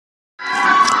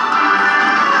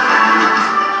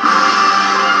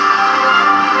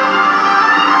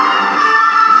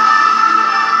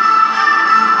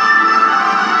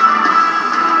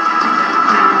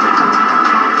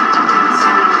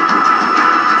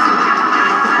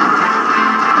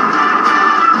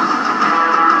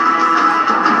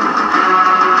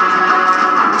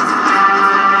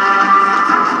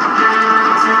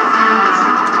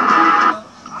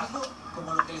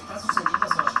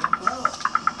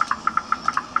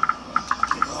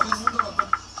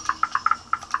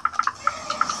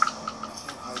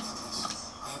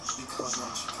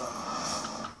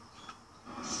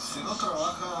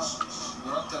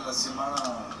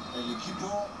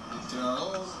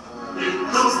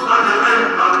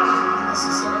Así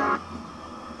será.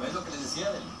 ¿Ves lo que les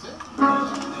decía de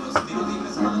los tiros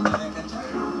libres a la mitad de cancha?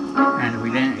 And we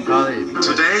didn't call it.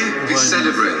 Today we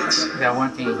celebrate. That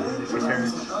one thing.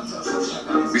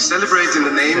 We celebrate in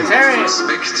the name of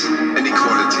respect and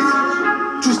equality.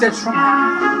 2 steps from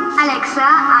home. Alexa,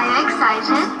 are you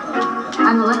excited?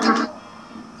 I'm electrified.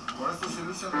 Por esto se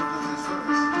usan los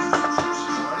defensores.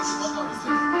 Parece poco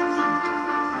usted.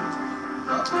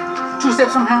 2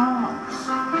 steps from home.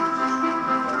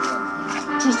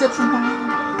 2 steps from home.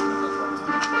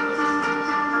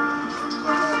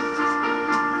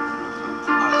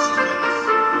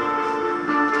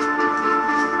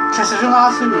 Transition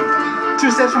lawsuit.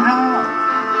 2 steps from home.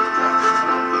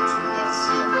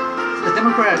 The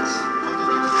Democrats.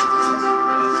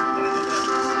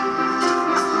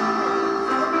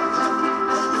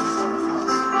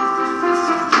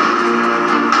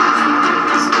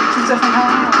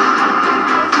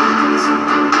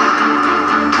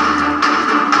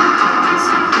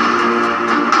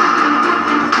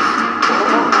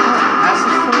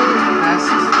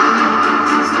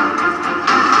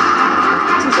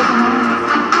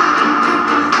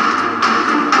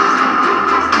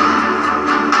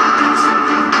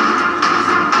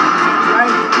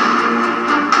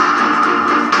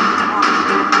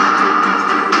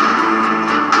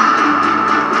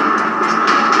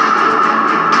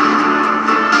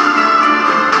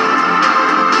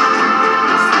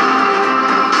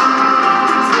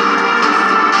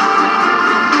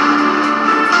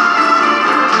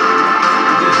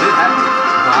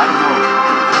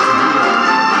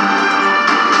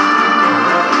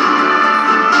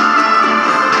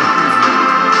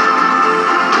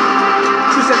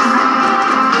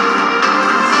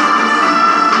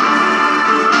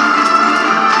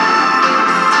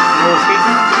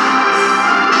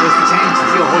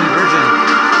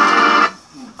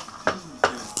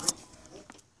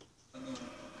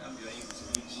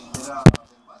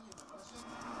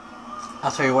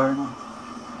 I'll tell you where now.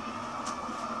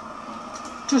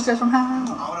 2 steps from home.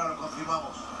 Ahora lo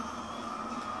confirmamos.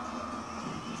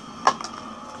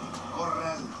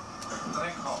 Corre el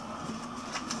Trejo.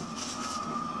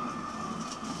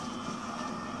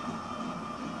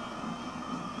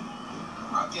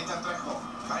 Aquí está el Trejo.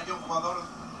 Cayó un jugador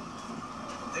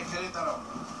de Querétaro.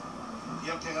 Y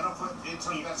el que ganó fue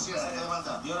Edson García. Saque de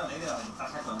banda. Dio la ley de la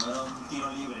ventaja cuando era un tiro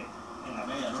libre en la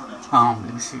media luna.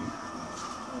 Let me see.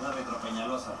 Un árbitro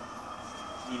Peñalosa.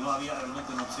 Y no había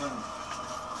realmente una opción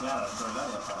clara dentro del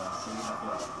área para seguir la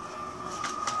jugada.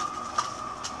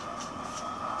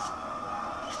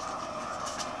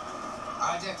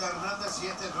 Allá está Hernández y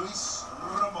este es Luis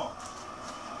Romo.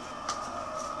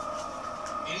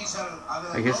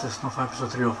 I guess it's Snowfall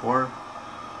episode 304,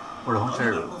 where the whole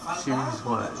entire series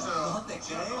was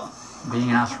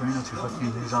being asked Reno to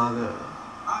fucking use all the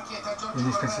Disney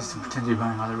expenses to pretend to be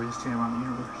buying all the real estate around the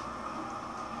universe.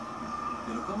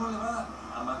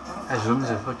 As long as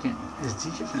it fucking is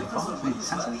DJs and it falls, makes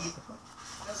sense.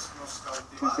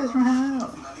 Just says from how.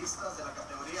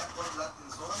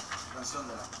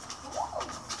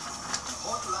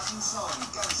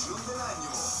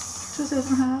 Just says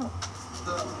from how. Me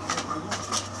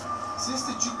pregunto, si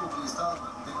este chico que está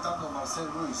dictando Marcel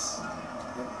Ruiz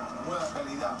de buena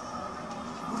calidad,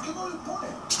 ¿por qué no le pone?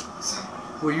 Sí,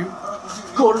 Will you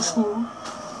go to school?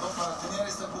 No, para tener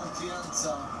esta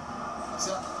confianza. O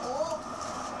sea,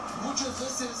 muchas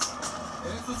veces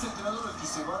en estos entrenadores que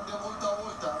se van de vuelta a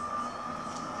vuelta,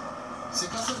 se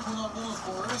casan con algunos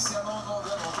jugadores y ya no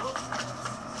vean otros.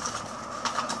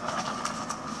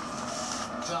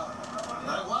 O sea,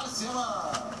 da igual, se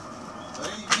llama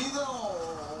Rey Vida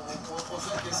o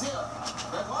sea que sea,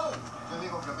 da igual. Yo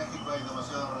digo que en México hay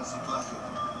demasiado reciclaje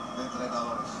de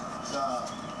entrenadores. O sea,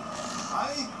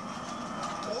 hay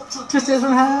 8 Just says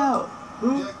from how.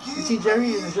 Who? You see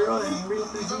Jerry and Cheryl and Real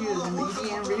Disease and the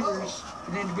EDM Reavers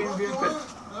and then Green Beer Pit.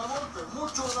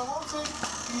 Mucho de la golpe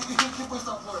y el equipo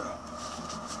está afuera.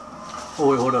 Oh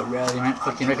wait, hold up, really? You might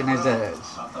fucking recognize that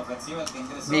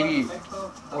as maybe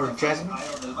or Jasmine?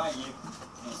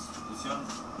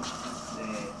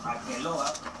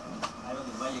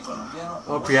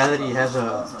 Reality has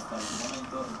a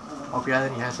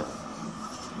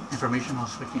information on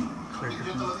fucking clear.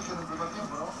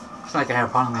 It's not like I have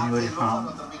a problem with anybody from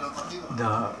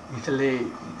the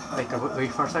utility, like the way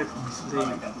far side from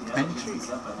utility Bennett Street,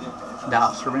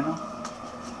 the Sereno.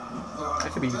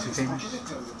 That could be YouTube famous.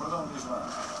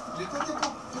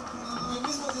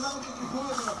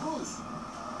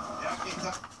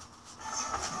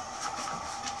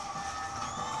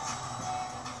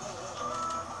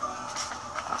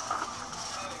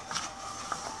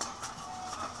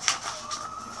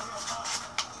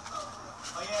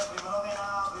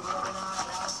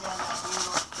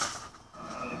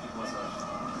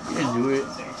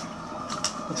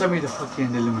 tell me the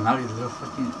fucking Illuminati, the little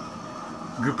fucking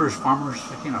groupers, farmers,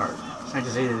 fucking are trying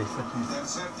to say that they fucking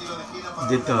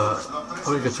did the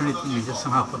public attorney thing and just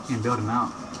somehow fucking bailed him out,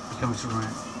 becoming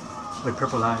Superman with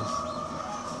purple eyes.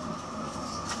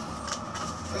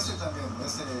 Ese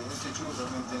chico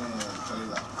también tiene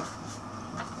calidad.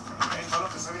 El balón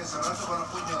que se viene cerrando con los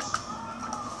puños.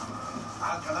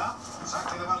 Alcalá,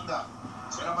 saque de banda.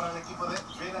 Será para el equipo de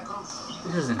Veracruz.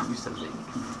 This isn't used to late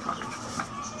college.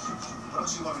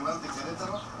 Próximo rival de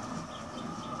Querétaro.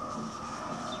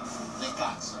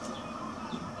 Necaxa.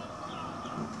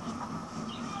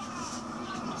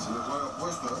 Se le juega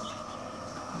puesto,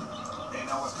 en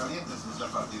Aguascalientes está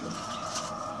el partido.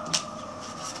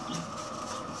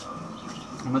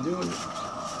 I'm gonna do it.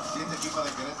 Este equipo de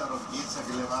Querétaro piensa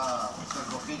que le va a hacer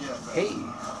cosquillas. Hey,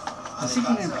 I'm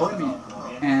seeking employment,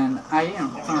 and I am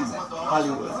from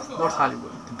Hollywood, North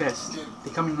Hollywood, the best. They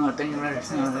come in with any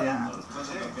letters, yeah.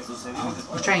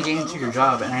 I'm trying to get into your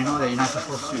job, and I know that you're not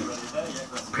supposed to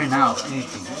print out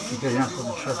anything because you're not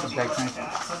supposed to trust the black country.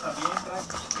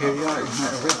 Here you are, you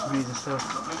know, resumes and stuff.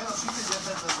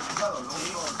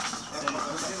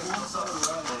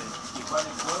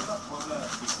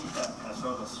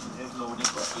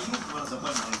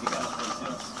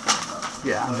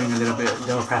 Yeah, I'm doing a little bit of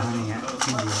Democrat hunting at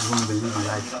India. You won't believe my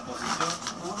life.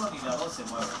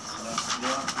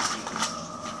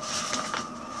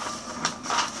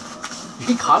 You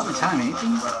can call me telling me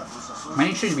anything. My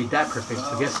name shouldn't be that perfect,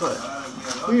 so guess what?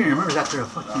 Who even remembers after a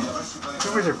fucking...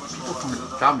 Remembers are people from the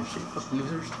job and shit, fucking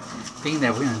losers, thinking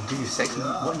that we're gonna do sex and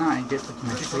whatnot and get fucking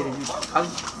matriculated in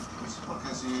college.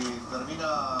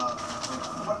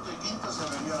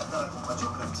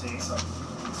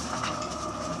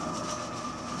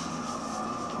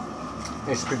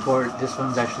 Hey, Supreme Court, this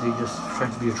one's actually just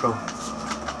trying to be a troll.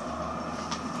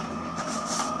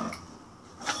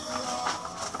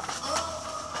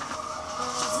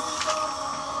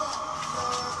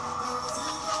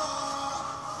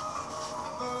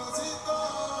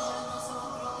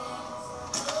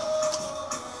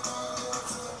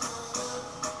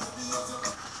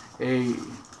 Hey,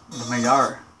 the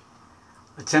Mayor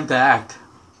attempt to act.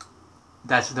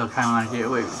 That's what they'll kind of want to get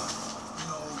away with.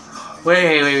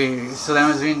 Wait. So that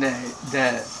must mean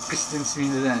that Christians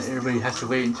mean that everybody has to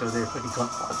wait until they're fucking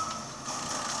qualified.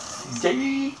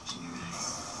 Yay!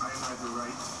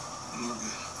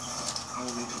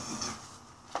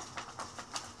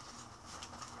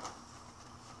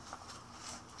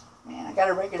 Man, I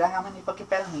gotta break it down how many fucking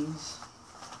felonies.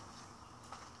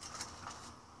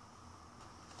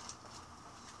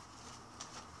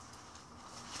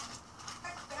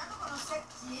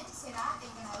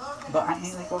 But I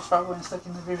ain't like Wells Fargo and stuck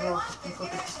in the visual fucking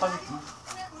project.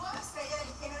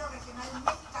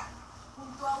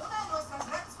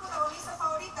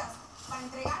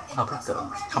 I'll put the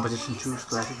composition too,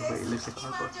 so that's the way it looks like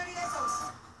cardboard.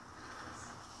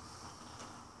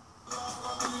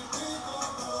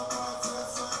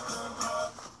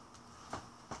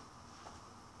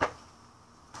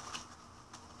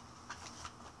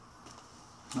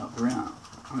 No, brown.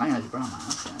 I'm not gonna do brown, man.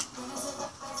 That's that.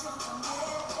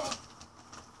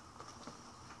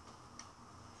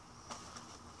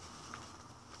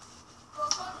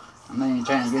 I'm not even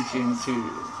trying to get you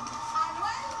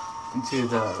into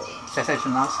the class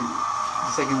action lawsuit,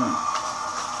 the second one.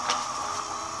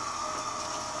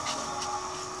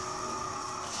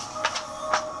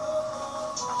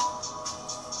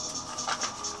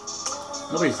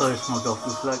 Nobody saw her smoke off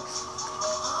Blue Flex.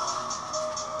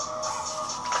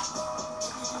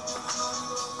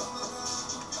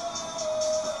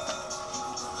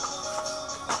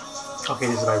 Okay,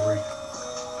 this is bribery.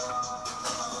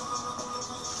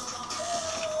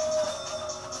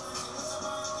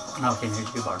 Okay,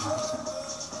 here's your bar now.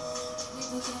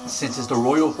 Since it's the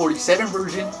Royal 47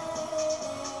 version.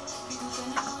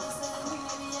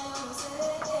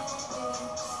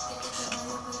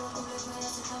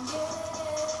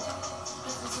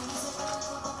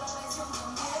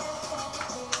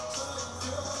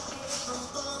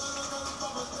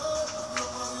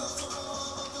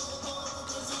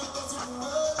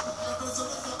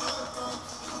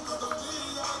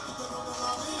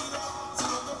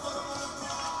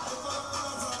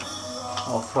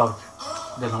 Oh fuck,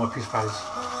 there's no more Peace Prize.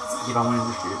 Keep on winning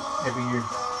this shit every year.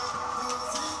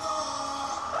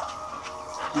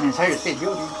 An entire state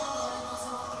building.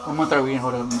 What month are we in?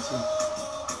 Hold up, let me see.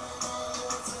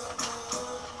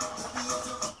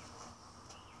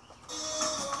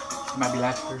 It might be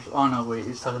last year's. Oh no, wait,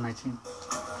 it's 2019.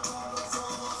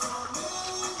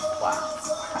 Wow.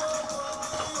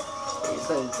 Wait,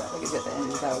 so it's like it's at the end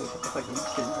of that week. What the fucking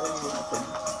shit already.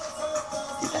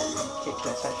 Get that kick.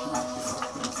 that section last year.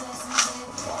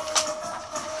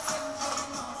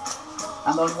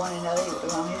 I'm the only one in LA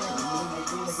around here who really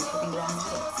makes like it's fucking down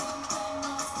here.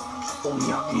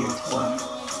 Only up here to one.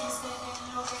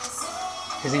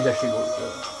 His name's actually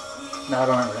no, I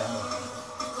don't remember that.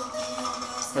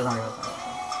 That's not real.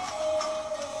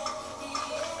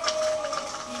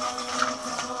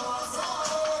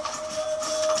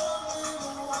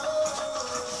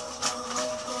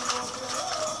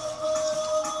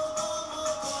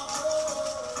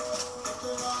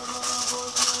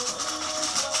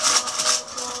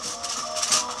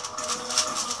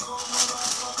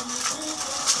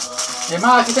 Y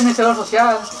además, aquí está mi seguro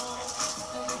social.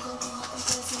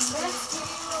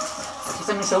 Aquí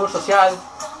está mi seguro social.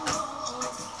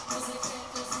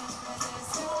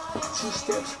 2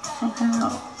 steps from hell.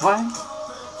 Why?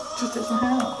 2 steps from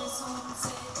hell.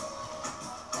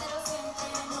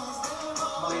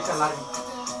 No le dice largo.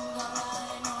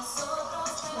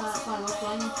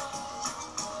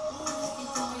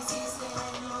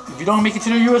 If you don't make it to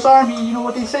the U.S. Army, you know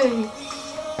what they say.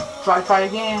 Try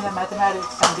again in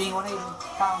mathematics. I'm being 180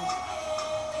 pounds.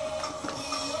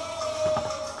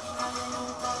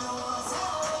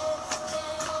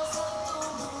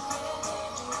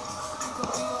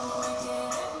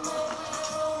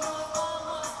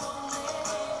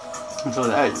 And so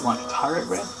that you want to tar it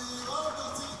red?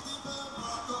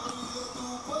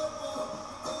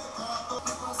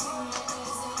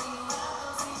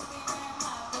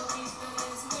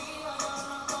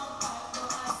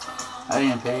 I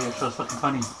didn't pay it, so it's fucking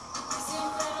funny.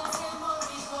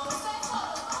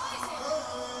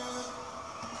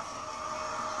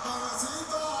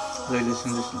 Look,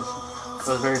 listen. That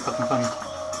was very fucking funny.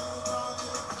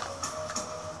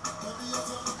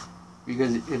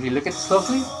 Because if you look at it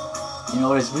closely, you know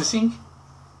what it's missing?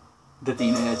 The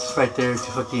thing that's right there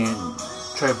to fucking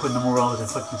try to put in the morals and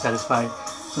fucking satisfy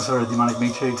some sort of demonic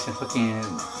matrix and fucking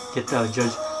get the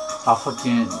judge off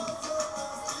fucking,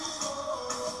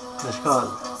 what's it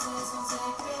called?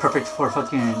 Perfect for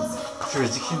fucking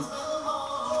jurisdiction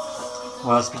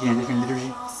while speaking a different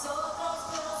liturgy.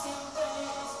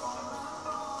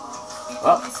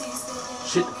 Well,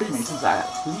 shit, the Freemasons are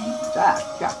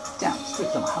goddamn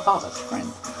strict on my father's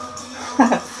friend.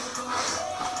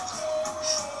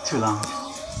 Too long.